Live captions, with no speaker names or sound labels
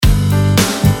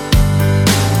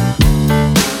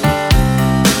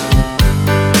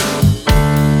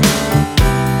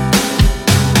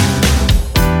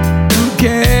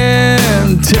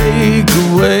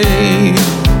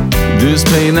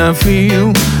pain I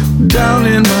feel down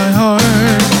in my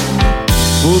heart.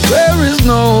 Oh, there is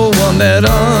no one that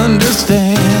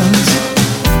understands,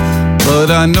 but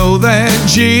I know that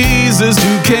Jesus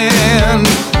who can.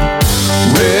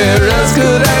 Where else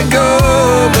could I go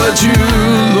but you,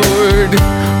 Lord?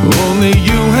 Only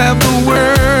you have the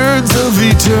words of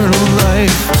eternal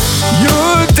life.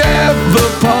 Your death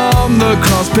upon the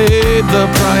cross paid the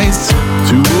price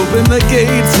to open the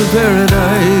gates of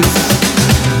paradise.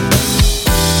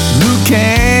 Who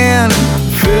can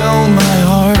fill my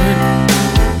heart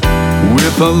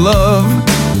with a love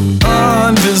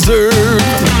undeserved?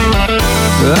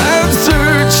 I've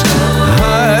searched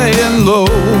high and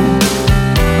low,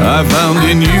 I found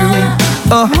in you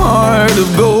a heart of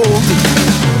gold.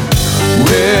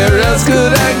 Where else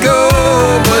could I go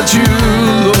but you,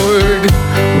 Lord?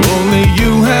 Only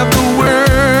you have the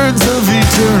words of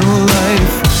eternal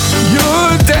life.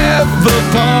 Your death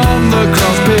upon the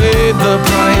cross paid the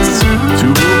price to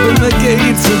open the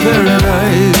gates of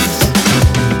paradise.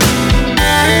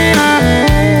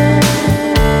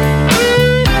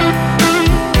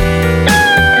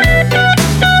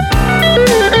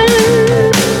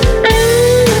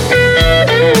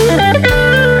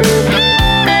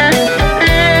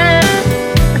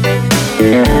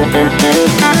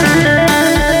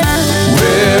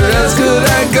 Where else could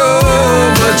I go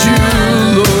but you,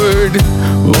 Lord?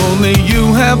 Only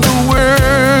you have the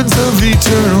words of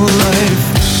eternal life.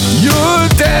 Your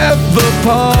death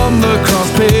upon the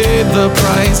cross paid the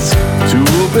price to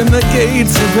open the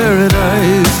gates of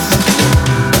paradise.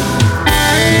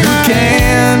 Who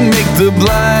can make the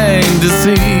blind to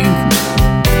see,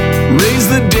 raise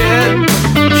the dead,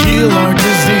 heal our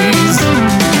disease?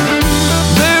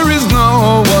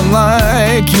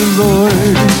 Like you,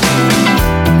 Lord,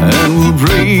 and we'll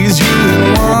praise you in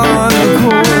one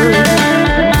accord.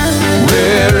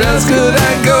 Where else could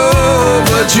I go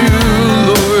but you,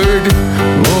 Lord?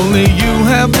 Only you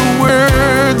have the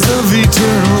words of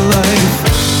eternal life.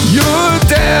 Your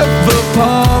death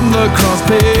upon the cross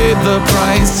paid the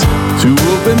price to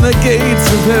open the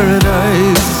gates of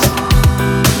paradise.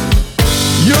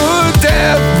 Your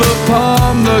death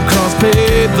upon the cross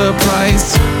paid the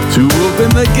price to open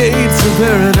the gates of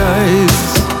paradise.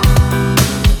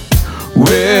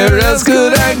 Where else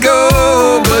could I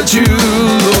go but you,